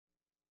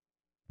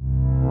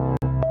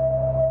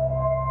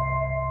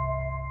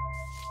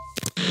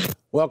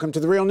Welcome to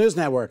the Real News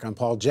Network. I'm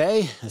Paul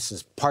Jay. This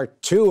is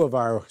part two of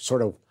our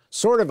sort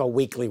of a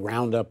weekly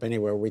roundup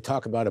anywhere where we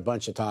talk about a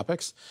bunch of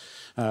topics.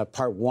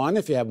 Part one,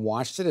 if you haven't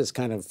watched it, is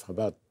kind of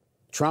about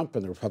Trump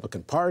and the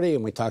Republican Party,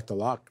 and we talked a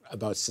lot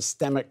about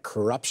systemic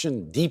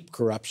corruption, deep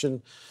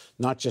corruption,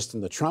 not just in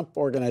the Trump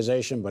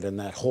organization, but in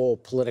that whole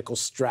political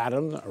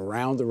stratum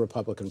around the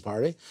Republican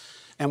Party.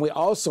 And we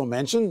also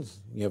mentioned,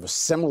 you have a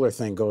similar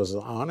thing goes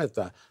on at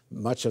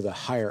much of the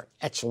higher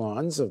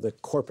echelons of the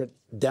corporate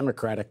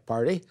Democratic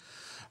Party.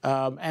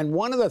 And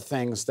one of the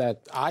things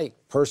that I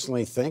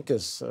personally think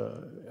is,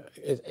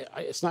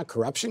 it's not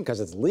corruption because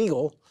it's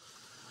legal,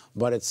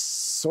 but it's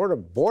sort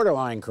of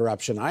borderline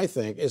corruption, I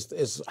think,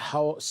 is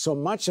how so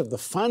much of the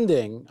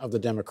funding of the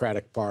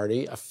Democratic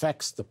Party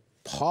affects the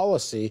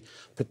policy,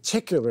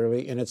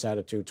 particularly in its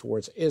attitude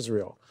towards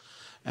Israel.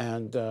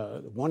 And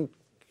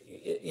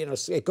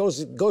it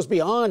goes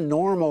beyond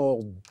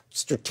normal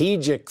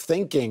strategic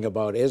thinking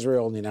about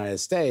Israel and the United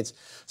States.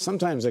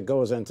 Sometimes it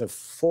goes into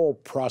full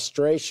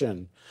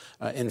prostration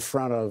in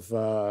front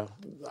of,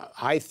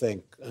 I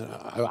think,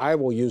 I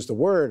will use the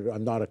word,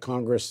 I'm not a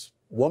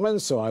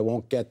congresswoman, so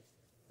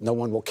no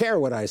one will care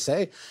what I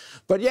say.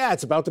 But yeah,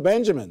 it's about the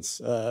Benjamins.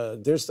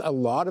 There's a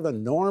lot of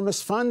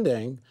enormous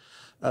funding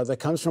that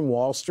comes from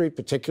Wall Street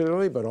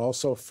particularly, but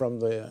also from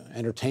the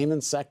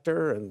entertainment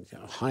sector. And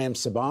Haim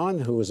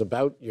Saban, who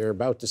you're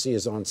about to see,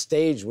 is on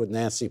stage with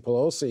Nancy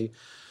Pelosi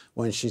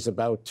when she's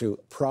about to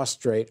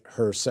prostrate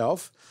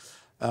herself.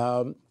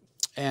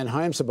 And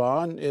Haim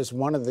Saban is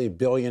one of the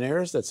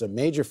billionaires that's a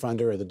major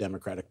funder of the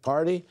Democratic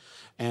Party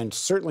and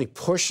certainly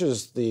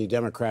pushes the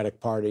Democratic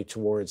Party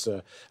towards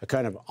a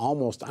kind of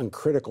almost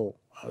uncritical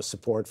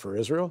support for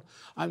Israel.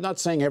 I'm not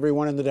saying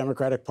everyone in the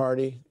Democratic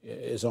Party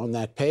is on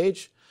that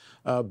page,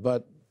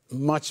 but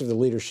much of the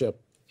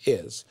leadership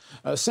is.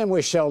 Same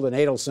way Sheldon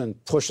Adelson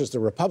pushes the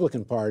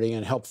Republican Party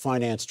and helped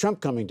finance Trump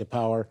coming to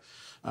power.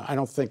 I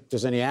don't think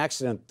there's any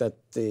accident that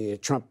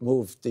Trump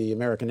moved the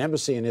American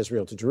embassy in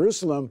Israel to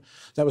Jerusalem.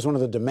 That was one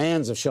of the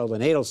demands of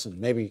Sheldon Adelson.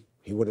 Maybe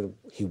he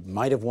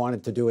might have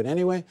wanted to do it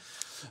anyway.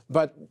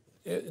 But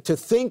to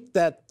think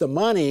that the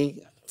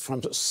money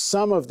from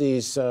some of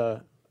these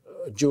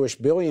Jewish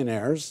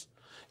billionaires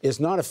is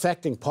not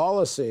affecting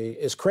policy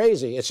is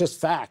crazy. It's just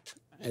fact.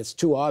 It's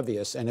too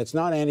obvious, and it's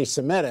not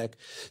anti-Semitic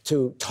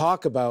to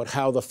talk about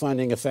how the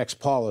funding affects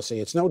policy.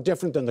 It's no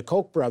different than the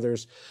Koch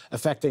brothers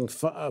affecting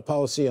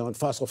policy on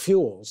fossil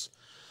fuels.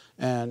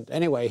 And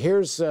anyway,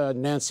 here's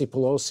Nancy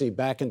Pelosi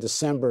back in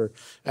December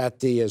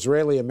at the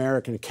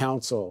Israeli-American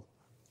Council.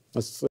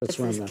 Let's run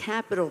that. If this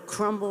Capitol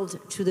crumbled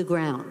to the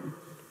ground,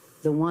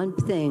 the one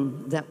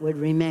thing that would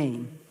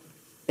remain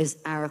is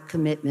our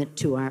commitment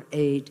to our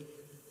aid,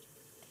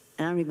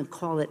 and I don't even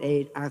call it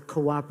aid, our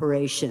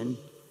cooperation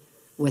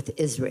with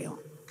Israel.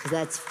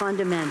 That's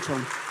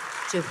fundamental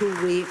to who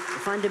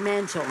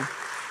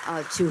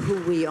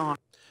we are.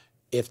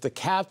 If the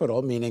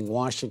Capitol, meaning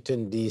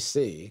Washington,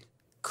 D.C.,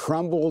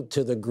 crumbled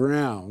to the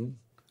ground,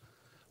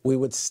 we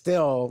would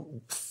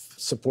still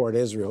support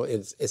Israel.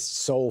 It's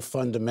so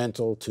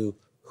fundamental to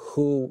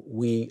who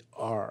we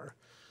are.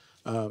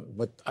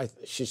 But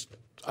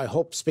I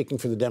hope speaking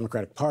for the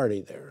Democratic Party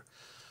there.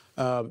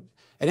 At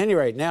any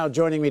rate, now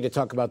joining me to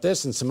talk about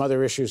this and some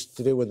other issues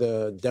to do with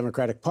the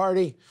Democratic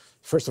Party,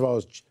 first of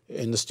all,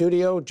 in the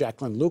studio,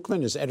 Jacqueline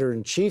Luqman is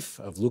editor-in-chief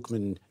of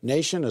Luqman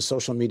Nation, a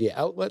social media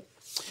outlet,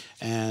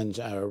 and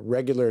a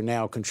regular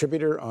now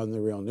contributor on the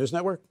Real News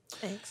Network.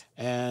 Thanks.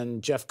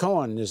 And Jeff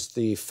Cohen is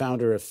the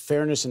founder of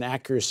Fairness and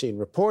Accuracy in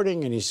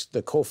Reporting, and he's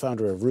the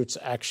co-founder of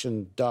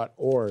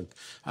rootsaction.org.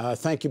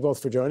 Thank you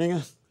both for joining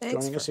us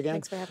again.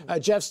 Thanks for having me.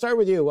 Jeff, start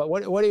with you.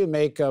 What do you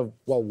make of,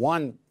 well,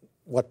 one,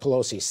 what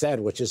Pelosi said,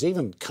 which is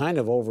even kind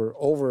of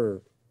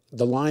over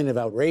the line of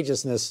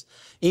outrageousness,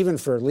 even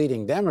for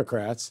leading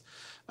Democrats.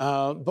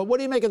 But what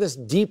do you make of this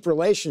deep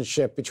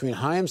relationship between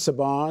Haim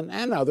Saban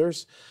and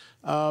others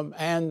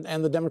and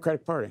the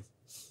Democratic Party?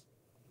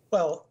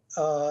 Well,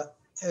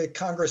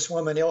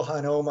 Congresswoman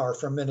Ilhan Omar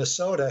from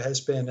Minnesota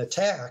has been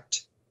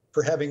attacked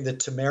for having the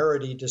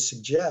temerity to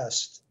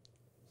suggest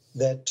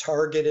that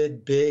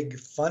targeted big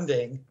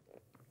funding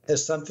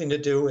has something to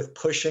do with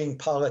pushing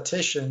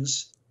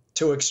politicians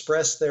to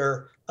express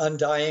their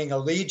undying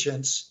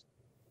allegiance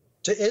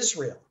to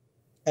Israel.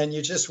 And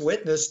you just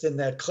witnessed in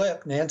that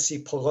clip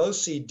Nancy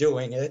Pelosi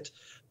doing it.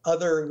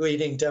 Other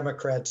leading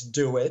Democrats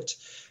do it.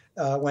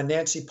 When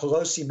Nancy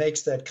Pelosi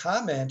makes that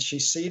comment,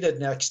 she's seated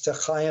next to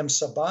Haim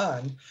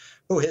Saban,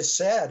 who has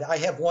said, I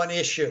have one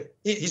issue.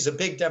 He's a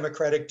big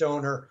Democratic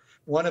donor,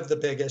 one of the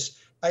biggest.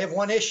 I have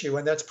one issue,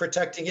 and that's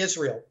protecting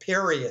Israel,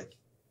 period.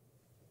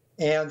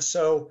 And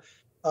so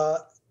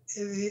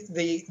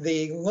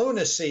the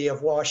lunacy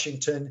of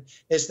Washington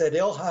is that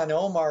Ilhan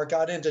Omar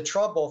got into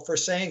trouble for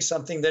saying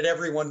something that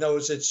everyone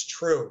knows it's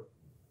true.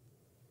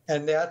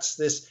 And that's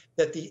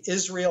that the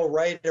Israel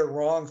right or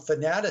wrong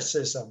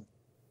fanaticism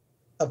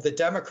of the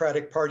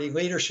Democratic Party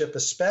leadership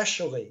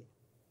especially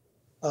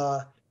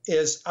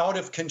is out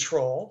of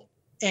control,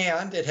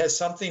 and it has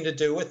something to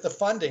do with the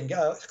funding.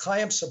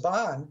 Haim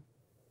Saban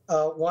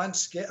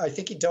I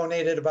think he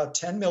donated about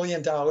 $10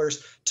 million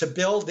to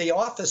build the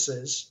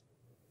offices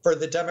for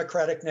the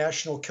Democratic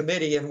National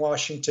Committee in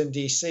Washington,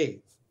 D.C.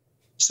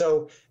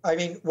 So, I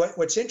mean,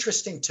 what's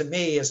interesting to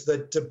me is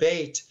the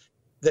debate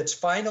that's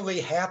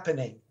finally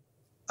happening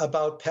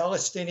about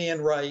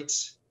Palestinian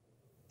rights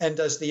and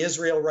does the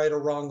Israel Right or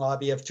Wrong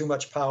lobby have too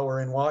much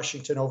power in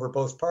Washington over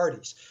both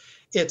parties.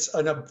 It's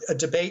a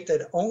debate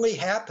that only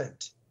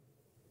happened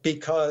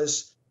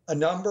because a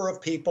number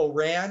of people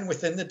ran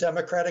within the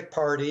Democratic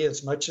Party,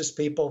 as much as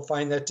people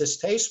find that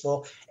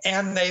distasteful,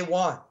 and they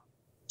won.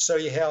 So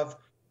you have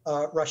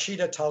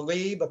Rashida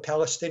Tlaib, a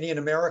Palestinian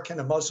American,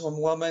 a Muslim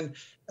woman,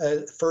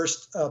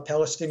 first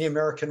Palestinian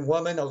American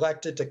woman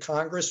elected to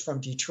Congress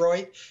from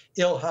Detroit,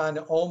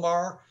 Ilhan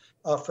Omar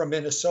from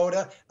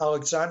Minnesota,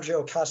 Alexandria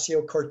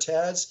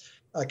Ocasio-Cortez,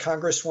 a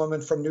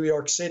Congresswoman from New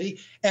York City,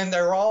 and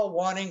they're all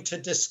wanting to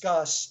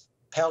discuss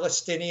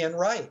Palestinian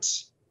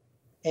rights.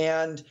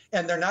 And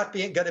they're not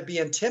going to be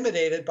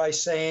intimidated by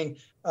saying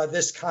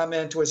this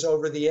comment was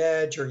over the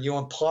edge or you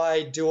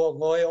implied dual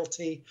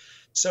loyalty.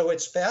 So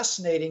it's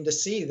fascinating to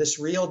see this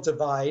real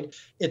divide.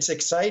 It's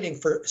exciting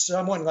for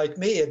someone like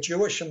me, a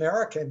Jewish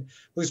American,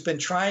 who's been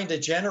trying to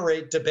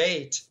generate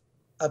debate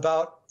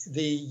about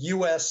the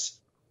U.S.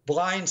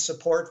 blind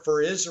support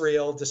for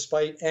Israel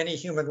despite any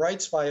human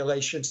rights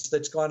violations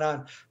that's gone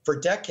on for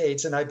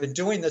decades. And I've been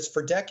doing this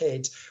for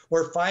decades.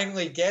 We're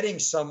finally getting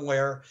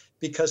somewhere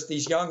because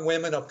these young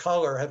women of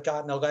color have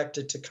gotten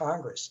elected to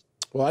Congress.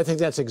 Well, I think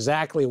that's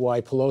exactly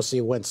why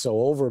Pelosi went so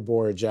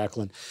overboard,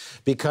 Jacqueline,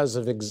 because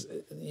of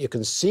you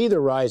can see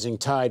the rising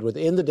tide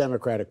within the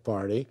Democratic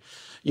Party.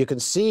 You can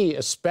see,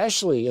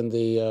 especially in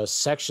the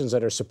sections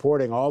that are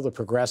supporting all the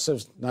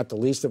progressives, not the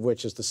least of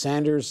which is the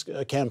Sanders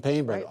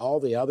campaign, but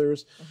all the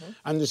others.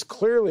 And there's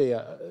clearly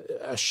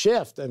a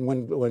shift. And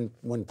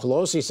when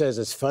Pelosi says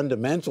it's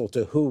fundamental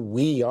to who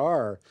we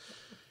are,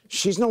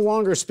 she's no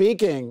longer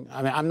speaking.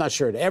 I mean, I'm not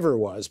sure it ever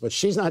was, but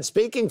she's not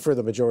speaking for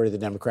the majority of the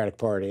Democratic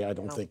Party, I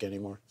don't think,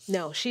 anymore.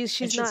 No,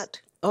 she's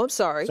not. Oh, I'm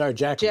sorry. Sorry,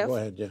 Jacqueline, Jeff? go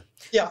ahead. Yeah.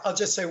 Yeah, I'll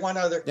just say one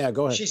other. Yeah,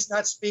 go ahead. She's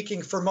not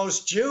speaking for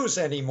most Jews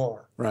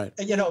anymore. Right.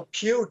 And, you know,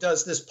 Pew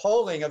does this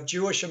polling of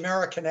Jewish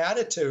American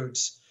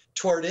attitudes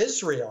toward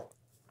Israel.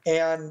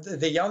 And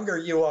the younger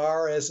you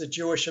are as a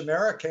Jewish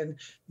American,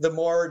 the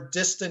more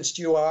distanced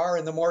you are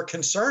and the more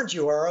concerned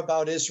you are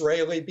about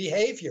Israeli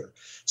behavior.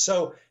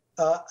 So,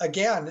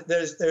 again,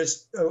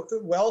 there's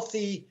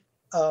wealthy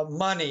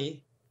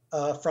money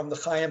from the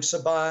Haim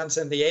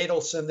Sabans and the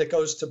Adelson that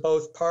goes to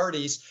both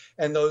parties,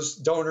 and those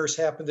donors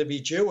happen to be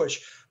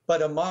Jewish.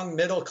 But among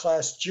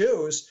middle-class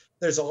Jews,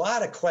 there's a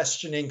lot of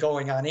questioning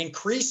going on,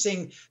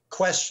 increasing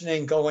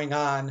questioning going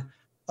on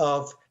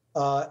of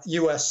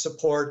U.S.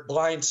 support,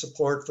 blind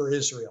support for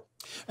Israel.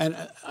 And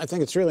I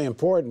think it's really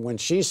important when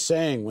she's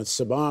saying, with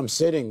Saban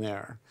sitting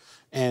there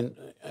and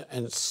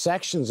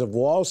sections of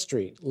Wall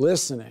Street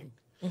listening,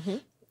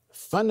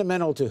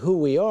 fundamental to who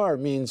we are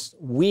means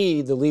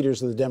we, the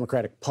leaders of the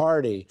Democratic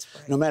Party,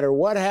 no matter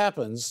what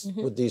happens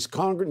with these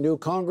new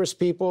Congress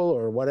people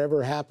or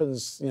whatever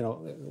happens, you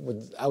know,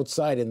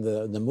 outside in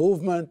the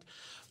movement,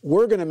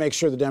 we're going to make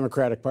sure the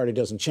Democratic Party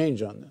doesn't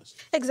change on this.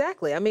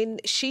 Exactly. I mean,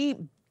 she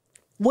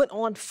went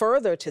on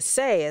further to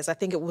say, as I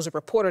think it was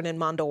reported in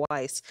Mondo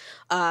Weiss,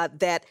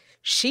 that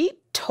she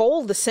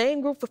told the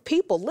same group of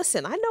people,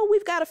 listen, I know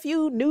we've got a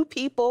few new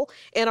people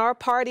in our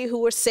party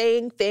who are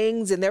saying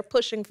things and they're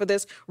pushing for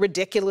this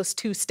ridiculous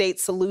two-state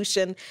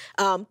solution,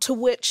 to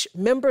which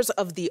members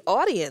of the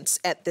audience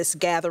at this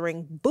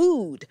gathering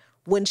booed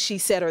when she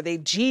said, or they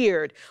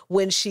jeered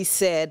when she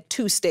said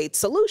two-state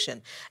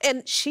solution.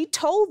 And she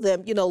told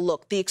them, you know,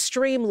 look, the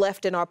extreme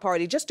left in our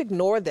party, just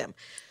ignore them.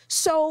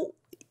 So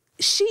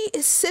she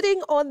is sitting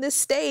on this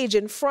stage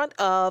in front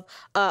of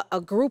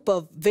a group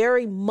of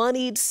very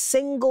moneyed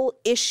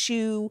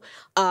single-issue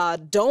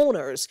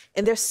donors,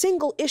 and their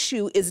single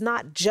issue is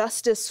not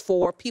justice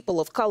for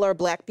people of color,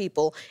 black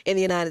people in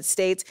the United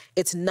States.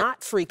 It's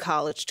not free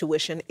college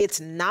tuition. It's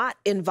not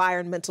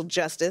environmental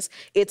justice.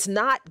 It's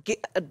not,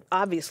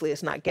 obviously,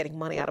 it's not getting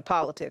money out of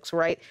politics,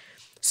 right?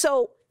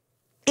 So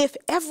if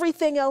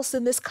everything else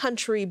in this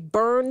country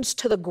burns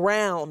to the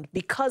ground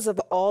because of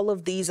all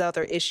of these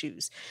other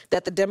issues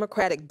that the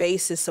Democratic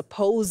base is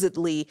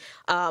supposedly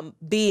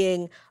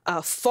being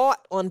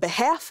fought on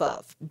behalf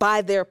of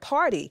by their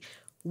party,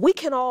 we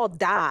can all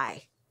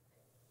die.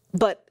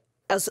 But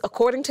as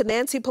according to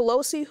Nancy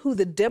Pelosi, who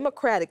the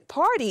Democratic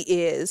Party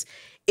is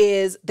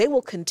they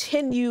will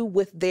continue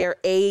with their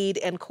aid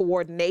and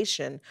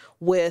coordination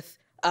with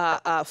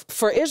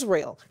for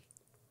Israel.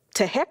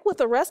 To heck with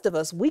the rest of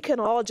us, we can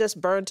all just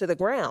burn to the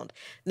ground.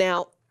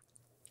 Now,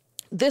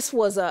 this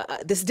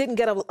didn't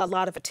get a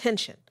lot of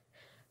attention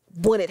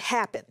when it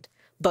happened,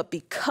 but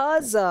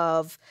because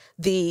of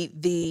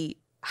the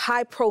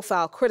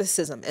high-profile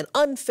criticism and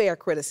unfair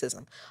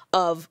criticism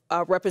of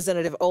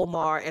Representative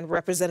Omar and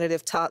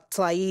Representative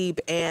Tlaib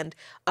and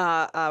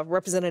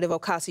Representative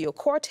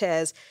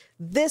Ocasio-Cortez,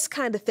 this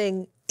kind of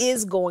thing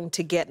is going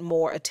to get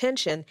more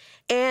attention.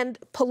 And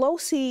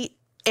Pelosi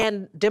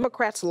And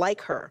Democrats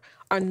like her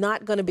are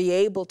not going to be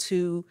able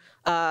to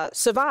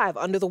survive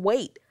under the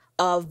weight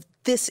of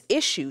this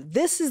issue.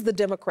 This is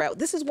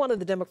one of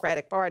the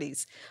Democratic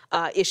Party's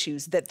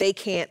issues that they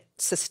can't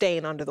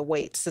sustain under the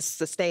weight,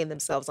 sustain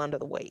themselves under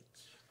the weight.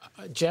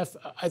 Jeff,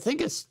 I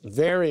think it's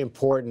very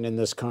important in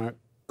this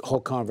whole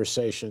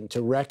conversation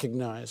to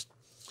recognize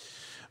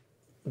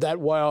that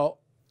while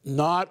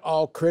not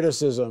all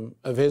criticism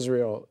of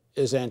Israel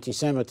is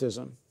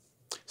anti-Semitism,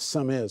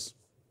 some is.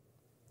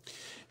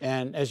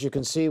 And as you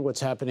can see what's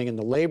happening in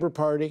the Labor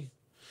Party,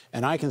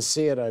 and I can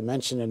see it, I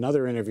mentioned in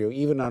another interview,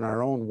 even on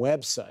our own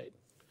website,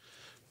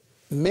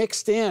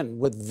 mixed in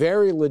with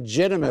very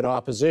legitimate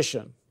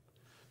opposition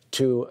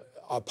to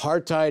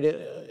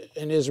apartheid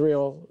in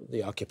Israel,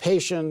 the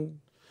occupation,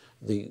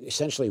 the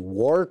essentially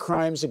war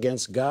crimes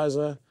against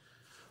Gaza.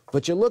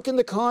 But you look in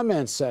the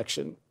comments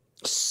section,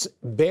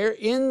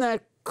 in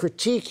that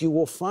critique, you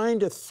will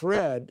find a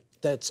thread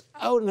that's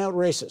out and out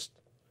racist.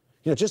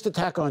 You know, just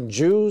attack on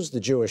Jews, the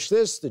Jewish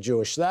this, the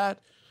Jewish that,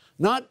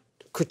 not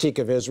critique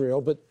of Israel,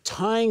 but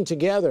tying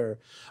together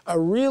a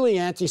really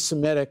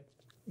anti-Semitic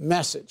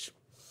message.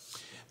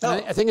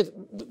 And I think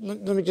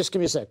let me just give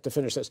me a sec to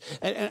finish this.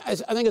 And I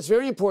think it's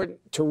very important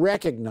to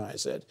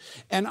recognize it.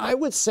 And I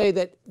would say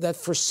that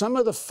for some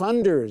of the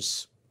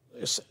funders,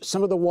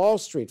 some of the Wall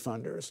Street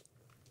funders,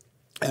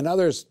 and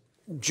others,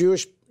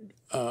 Jews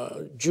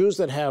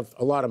that have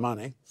a lot of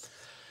money,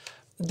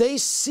 they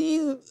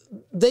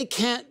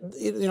can't,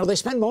 they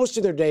spend most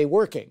of their day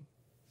working,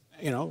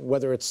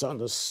 whether it's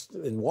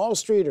in Wall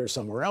Street or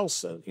somewhere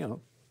else,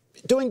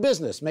 doing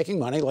business, making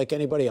money like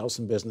anybody else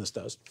in business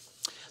does.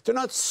 They're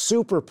not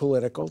super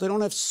political. They don't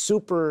have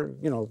super,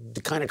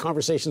 the kind of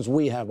conversations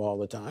we have all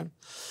the time.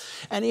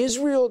 And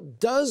Israel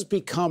does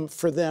become,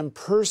 for them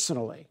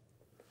personally,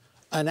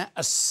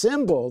 a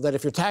symbol that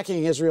if you're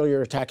attacking Israel,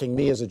 you're attacking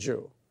me as a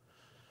Jew.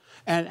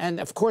 And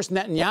of course,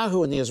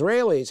 Netanyahu and the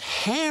Israelis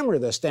hammer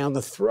this down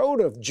the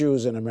throat of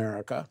Jews in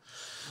America,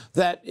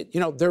 that,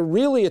 they're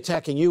really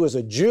attacking you as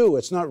a Jew.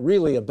 It's not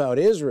really about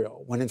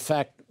Israel, when in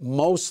fact,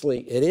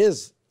 mostly it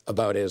is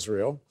about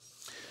Israel.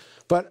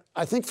 But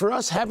I think for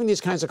us, having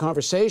these kinds of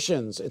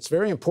conversations, it's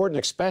very important,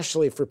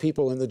 especially for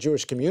people in the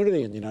Jewish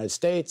community in the United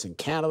States and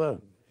Canada,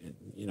 and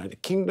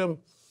United Kingdom.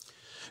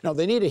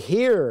 They need to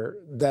hear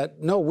that,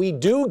 no, we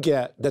do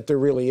get that there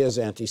really is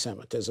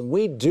anti-Semitism.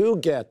 We do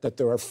get that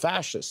there are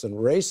fascists and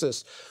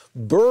racists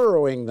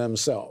burrowing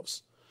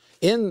themselves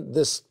in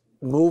this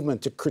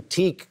movement to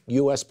critique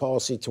U.S.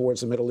 policy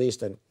towards the Middle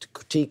East and to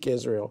critique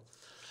Israel.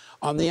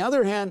 On the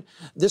other hand,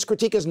 this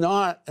critique is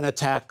not an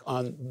attack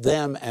on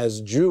them as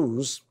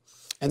Jews,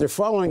 and they're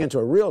falling into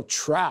a real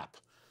trap,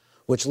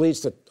 which leads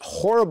to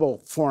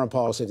horrible foreign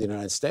policy of the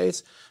United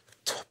States,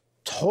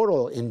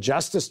 total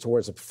injustice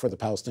for the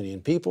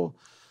Palestinian people.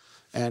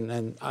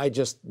 And I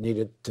just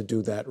needed to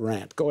do that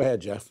rant. Go ahead,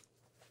 Jeff.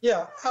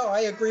 Yeah,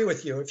 I agree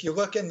with you. If you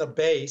look in the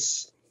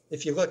base,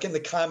 if you look in the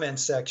comment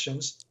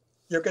sections,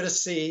 you're going to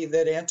see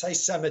that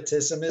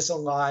anti-Semitism is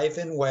alive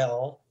and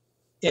well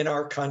in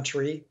our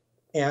country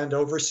and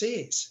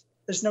overseas.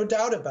 There's no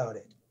doubt about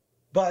it.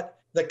 But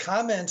the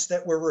comments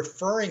that we're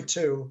referring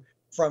to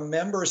from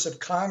members of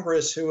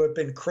Congress who have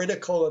been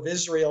critical of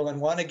Israel and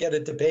want to get a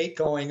debate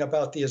going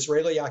about the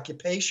Israeli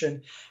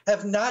occupation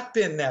have not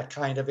been that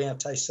kind of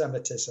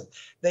anti-Semitism.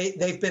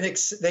 They've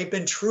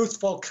been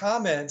truthful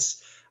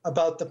comments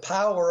about the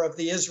power of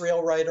the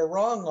Israel right or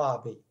wrong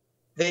lobby.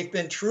 They've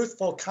been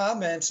truthful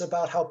comments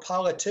about how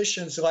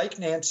politicians like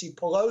Nancy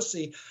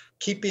Pelosi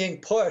keep being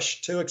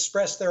pushed to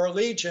express their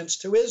allegiance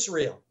to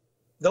Israel.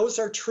 Those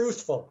are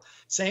truthful.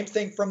 Same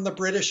thing from the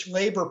British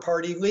Labour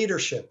Party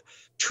leadership.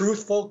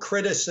 Truthful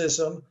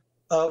criticism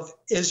of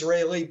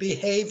Israeli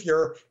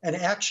behavior and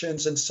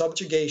actions and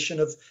subjugation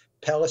of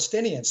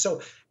Palestinians.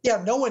 So,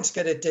 yeah, no one's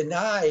going to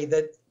deny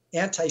that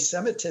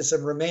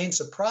anti-Semitism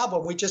remains a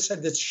problem. We just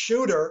had this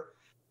shooter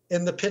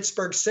in the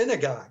Pittsburgh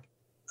synagogue,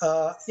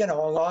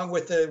 along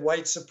with the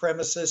white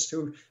supremacists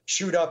who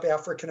shoot up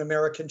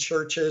African-American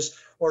churches,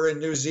 or in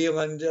New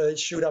Zealand,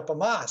 shoot up a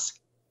mosque.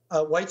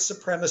 White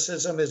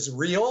supremacism is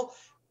real,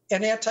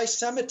 and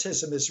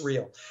anti-Semitism is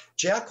real.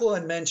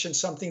 Jacqueline mentioned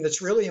something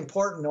that's really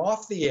important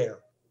off the air,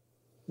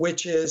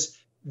 which is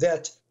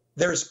that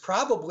there's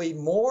probably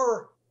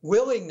more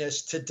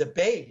willingness to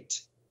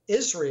debate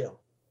Israel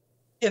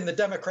in the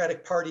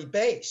Democratic Party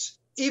base.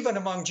 Even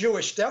among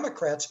Jewish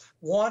Democrats,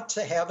 want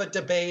to have a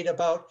debate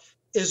about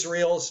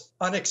Israel's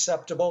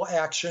unacceptable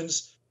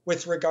actions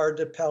with regard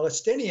to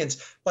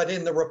Palestinians. But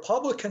in the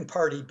Republican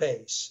Party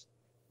base,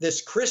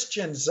 this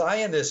Christian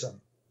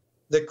Zionism,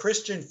 the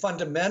Christian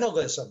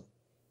fundamentalism,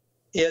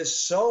 is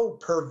so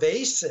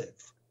pervasive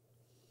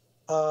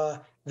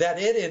that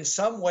it in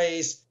some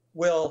ways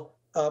will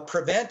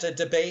prevent a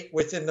debate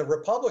within the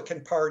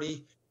Republican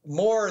Party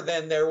more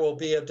than there will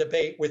be a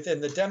debate within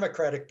the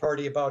Democratic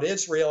Party about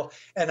Israel.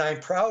 And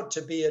I'm proud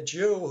to be a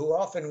Jew who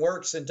often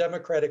works in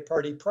Democratic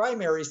Party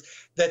primaries,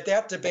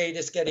 that debate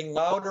is getting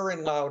louder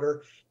and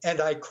louder. And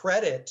I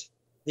credit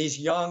these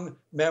young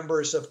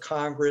members of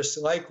Congress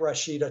like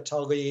Rashida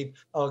Tlaib,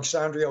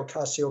 Alexandria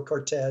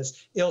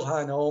Ocasio-Cortez,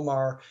 Ilhan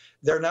Omar,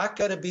 they're not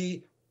going to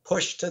be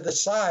pushed to the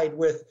side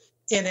with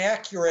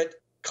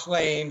inaccurate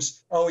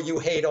claims, oh, you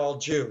hate all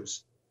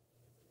Jews.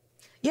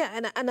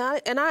 Yeah,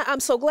 I'm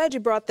so glad you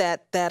brought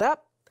that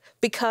up,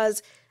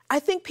 because I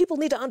think people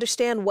need to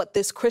understand what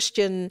this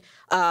Christian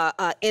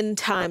end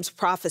times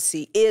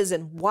prophecy is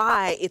and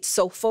why it's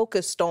so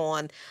focused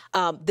on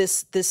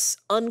this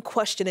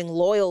unquestioning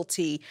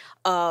loyalty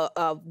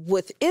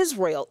with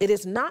Israel. It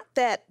is not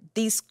that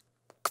these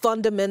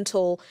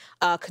fundamental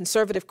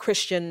conservative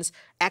Christians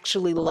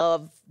actually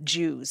love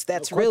Jews.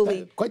 That's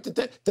really quite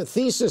the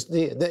thesis.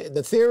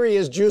 The theory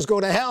is Jews go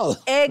to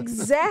hell.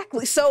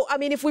 Exactly. So, I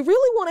mean, if we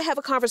really want to have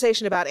a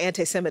conversation about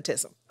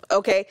anti-Semitism,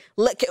 okay,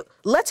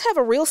 let's have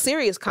a real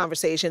serious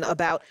conversation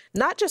about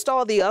not just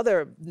all the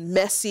other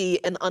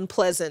messy and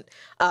unpleasant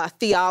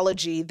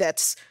theology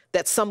that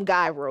some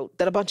guy wrote,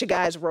 that a bunch of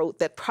guys wrote,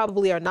 that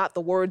probably are not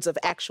the words of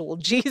actual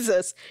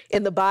Jesus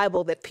in the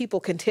Bible, that people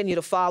continue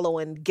to follow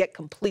and get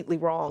completely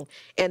wrong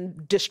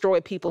and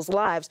destroy people's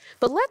lives.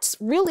 But let's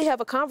really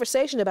have a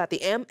conversation about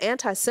the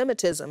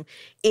anti-Semitism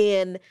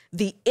in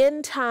the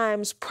end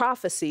times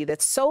prophecy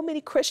that so many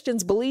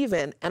Christians believe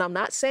in. And I'm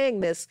not saying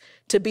this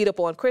to beat up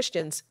on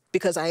Christians,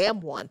 because I am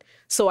one.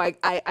 So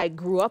I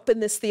grew up in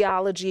this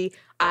theology.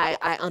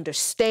 I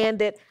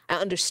understand it. I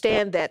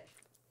understand that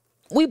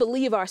we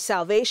believe our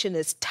salvation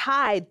is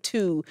tied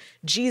to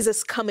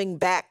Jesus coming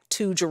back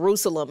to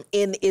Jerusalem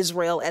in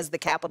Israel as the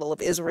capital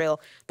of Israel.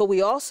 But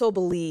we also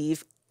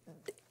believe,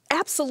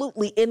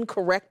 absolutely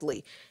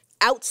incorrectly,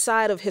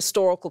 outside of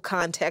historical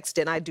context,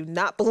 and I do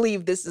not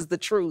believe this is the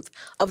truth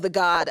of the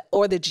God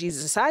or the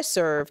Jesus I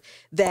serve,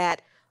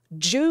 that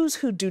Jews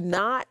who do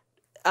not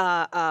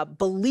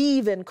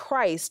believe in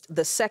Christ,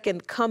 the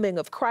second coming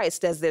of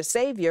Christ as their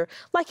Savior,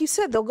 like you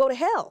said, they'll go to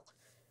hell.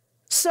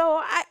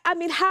 So, I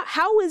mean,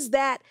 how is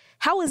that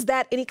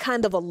any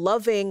kind of a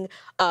loving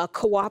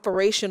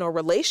cooperation or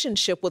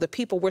relationship with the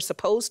people we're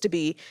supposed to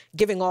be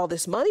giving all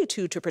this money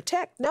to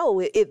protect?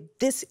 No,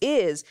 this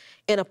is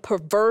in a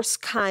perverse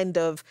kind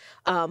of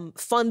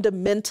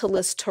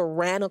fundamentalist,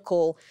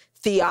 tyrannical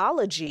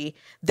theology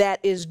that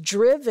is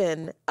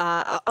driven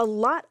a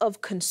lot of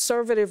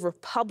conservative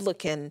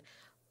Republican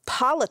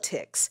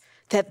politics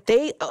that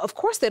of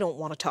course, they don't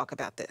want to talk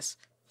about this.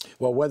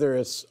 Well, whether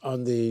it's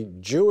on the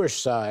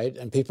Jewish side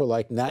and people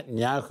like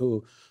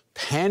Netanyahu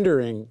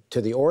pandering to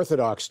the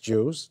Orthodox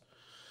Jews,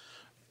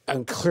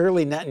 and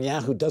clearly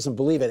Netanyahu doesn't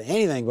believe in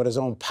anything but his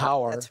own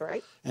power. That's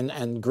right.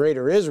 And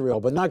greater Israel,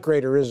 but not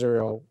greater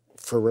Israel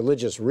for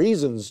religious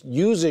reasons,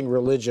 using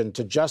religion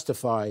to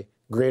justify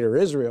greater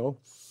Israel,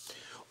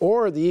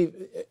 or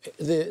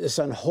this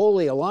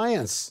unholy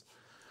alliance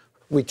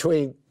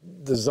between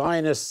the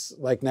Zionists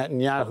like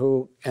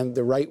Netanyahu and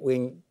the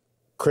right-wing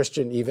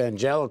Christian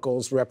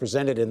evangelicals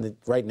represented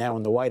right now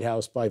in the White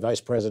House by Vice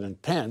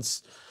President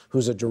Pence,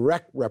 who's a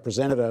direct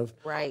representative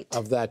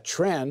of that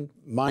trend.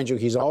 Mind you,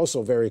 he's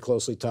also very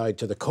closely tied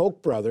to the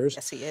Koch brothers.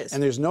 Yes, he is.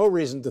 And there's no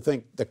reason to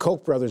think the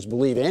Koch brothers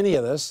believe any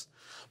of this,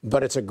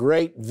 but it's a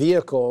great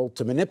vehicle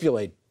to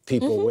manipulate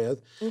people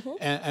with.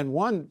 And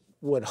one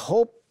would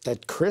hope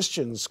that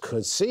Christians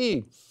could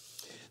see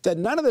that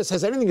none of this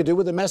has anything to do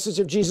with the message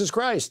of Jesus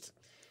Christ.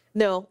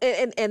 No,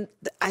 and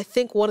I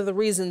think one of the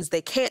reasons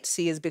they can't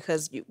see is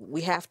because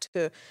we have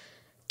to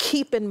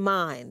keep in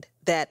mind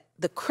that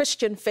the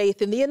Christian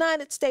faith in the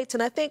United States,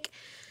 and I think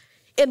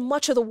in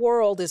much of the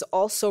world, is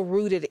also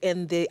rooted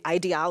in the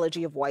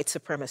ideology of white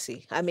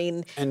supremacy. I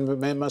mean, and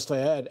must I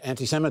add,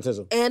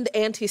 anti-Semitism. And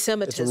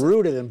anti-Semitism. It's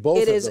rooted in both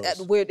of those.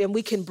 And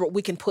we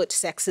can put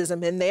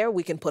sexism in there.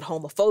 We can put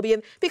homophobia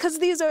in, because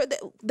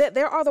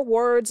there are the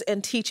words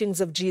and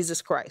teachings of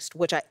Jesus Christ,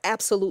 which I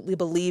absolutely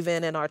believe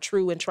in and are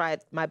true and try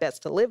my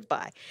best to live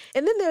by.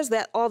 And then there's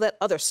all that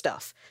other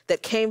stuff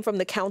that came from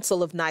the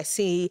Council of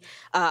Nicene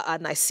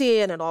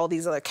and all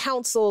these other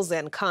councils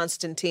and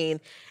Constantine.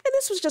 And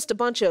this was just a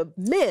bunch of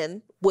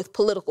men with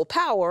political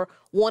power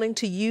wanting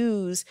to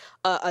use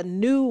a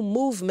new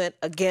movement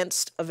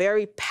against a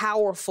very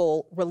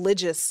powerful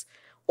religious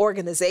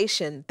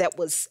organization that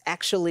was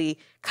actually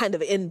kind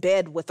of in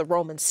bed with the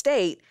Roman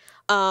state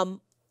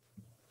to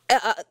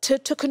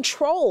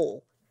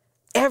control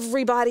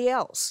everybody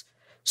else.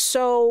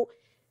 So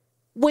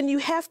when you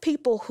have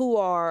people who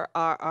are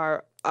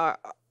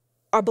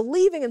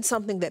believing in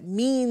something that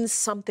means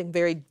something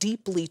very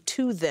deeply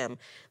to them,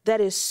 that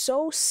is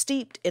so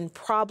steeped in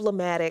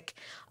problematic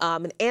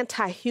and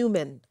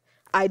anti-human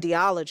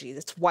ideology,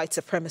 that's white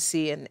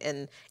supremacy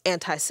and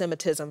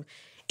anti-Semitism,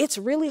 it's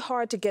really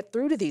hard to get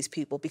through to these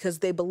people because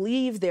they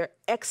believe their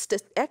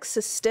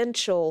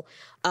existential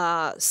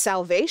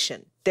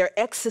salvation, their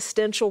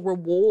existential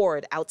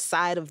reward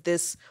outside of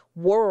this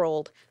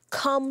world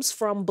comes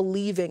from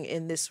believing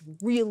in this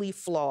really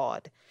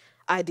flawed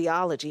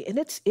ideology. And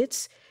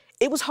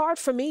it was hard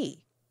for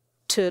me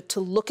to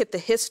look at the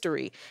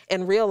history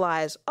and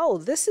realize, oh,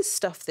 this is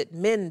stuff that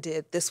men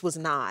did. This was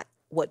not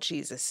what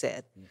Jesus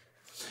said.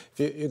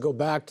 If you go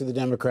back to the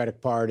Democratic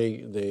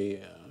Party, the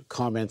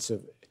comments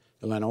of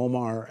Ilhan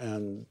Omar,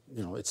 and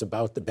it's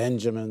about the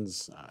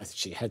Benjamins.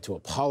 She had to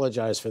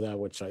apologize for that,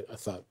 which I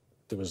thought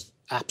there was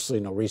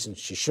absolutely no reason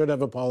she should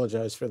have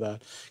apologized for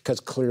that, because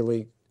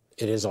clearly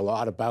it is a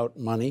lot about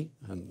money,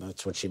 and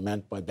that's what she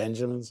meant by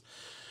Benjamins.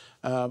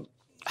 But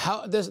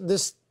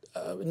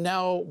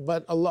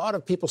a lot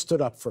of people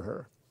stood up for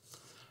her,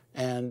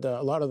 and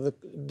a lot of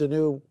the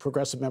new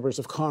progressive members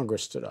of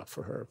Congress stood up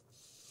for her.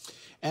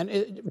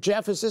 And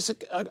Jeff, is this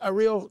a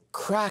real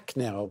crack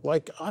now?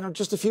 Like, I don't know,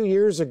 just a few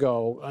years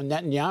ago,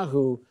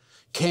 Netanyahu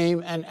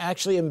came and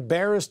actually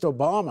embarrassed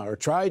Obama, or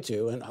tried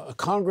to, and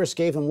Congress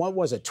gave him, what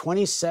was it,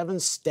 27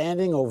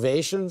 standing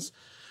ovations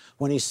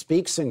when he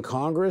speaks in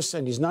Congress,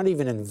 and he's not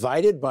even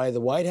invited by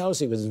the White House.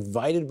 He was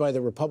invited by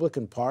the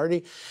Republican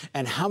Party.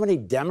 And how many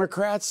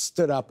Democrats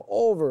stood up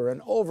over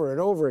and over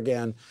and over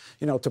again,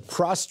 to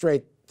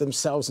prostrate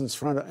themselves in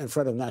front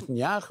of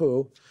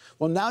Netanyahu?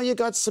 Well, now you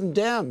got some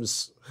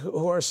Dems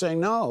who are saying,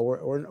 no,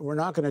 we're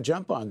not going to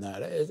jump on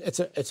that.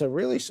 It's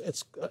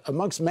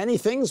amongst many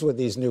things with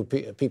these new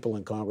people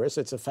in Congress.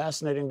 It's a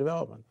fascinating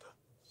development.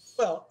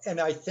 Well,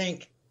 and I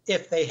think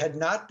if they had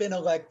not been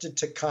elected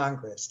to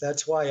Congress,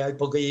 that's why I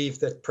believe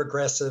that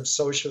progressive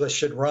socialists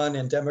should run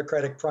in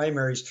Democratic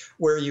primaries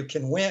where you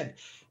can win.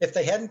 If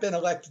they hadn't been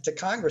elected to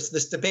Congress,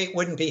 this debate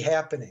wouldn't be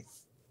happening.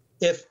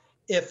 If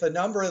a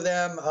number of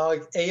them,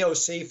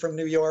 AOC from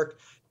New York,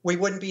 we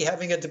wouldn't be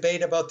having a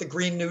debate about the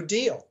Green New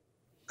Deal.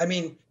 I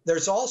mean,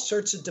 there's all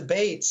sorts of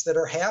debates that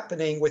are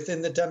happening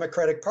within the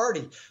Democratic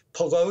Party.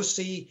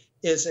 Pelosi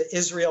is an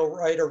Israel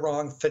right or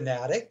wrong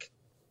fanatic.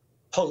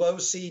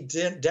 Pelosi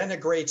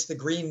denigrates the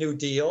Green New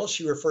Deal.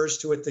 She refers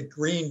to it the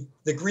Green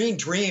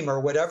Dream, or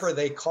whatever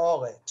they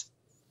call it.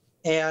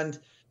 And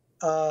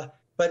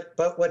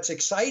but what's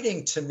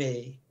exciting to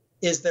me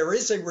is there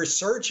is a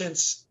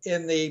resurgence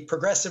in the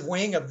progressive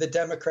wing of the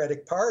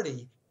Democratic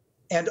Party.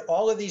 And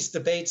all of these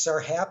debates are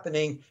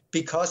happening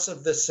because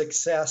of the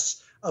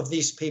success of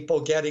these people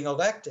getting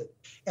elected.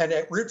 And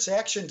at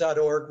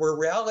rootsaction.org, we're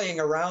rallying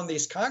around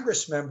these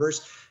Congress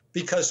members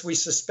because we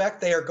suspect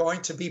they are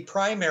going to be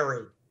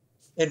primaried.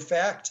 In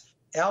fact,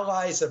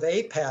 allies of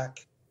AIPAC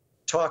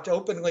talked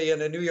openly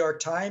in a New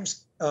York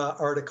Times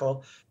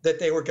article that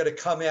they were going to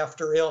come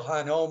after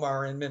Ilhan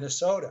Omar in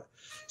Minnesota.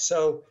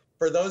 So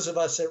for those of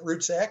us at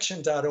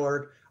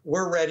rootsaction.org,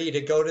 we're ready to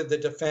go to the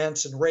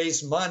defense and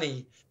raise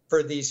money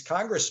for these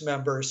Congress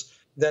members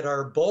that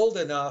are bold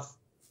enough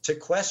to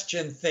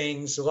question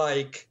things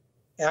like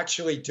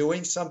actually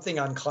doing something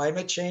on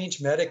climate change,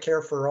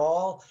 Medicare for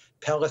all,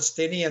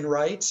 Palestinian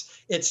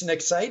rights. It's an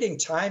exciting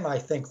time, I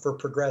think, for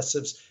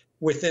progressives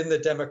within the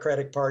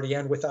Democratic Party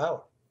and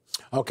without.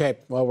 Okay,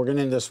 well, we're going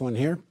to end this one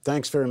here.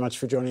 Thanks very much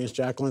for joining us,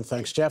 Jacqueline.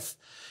 Thanks, Jeff.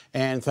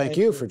 And thank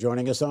you for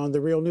joining us on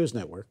the Real News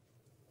Network.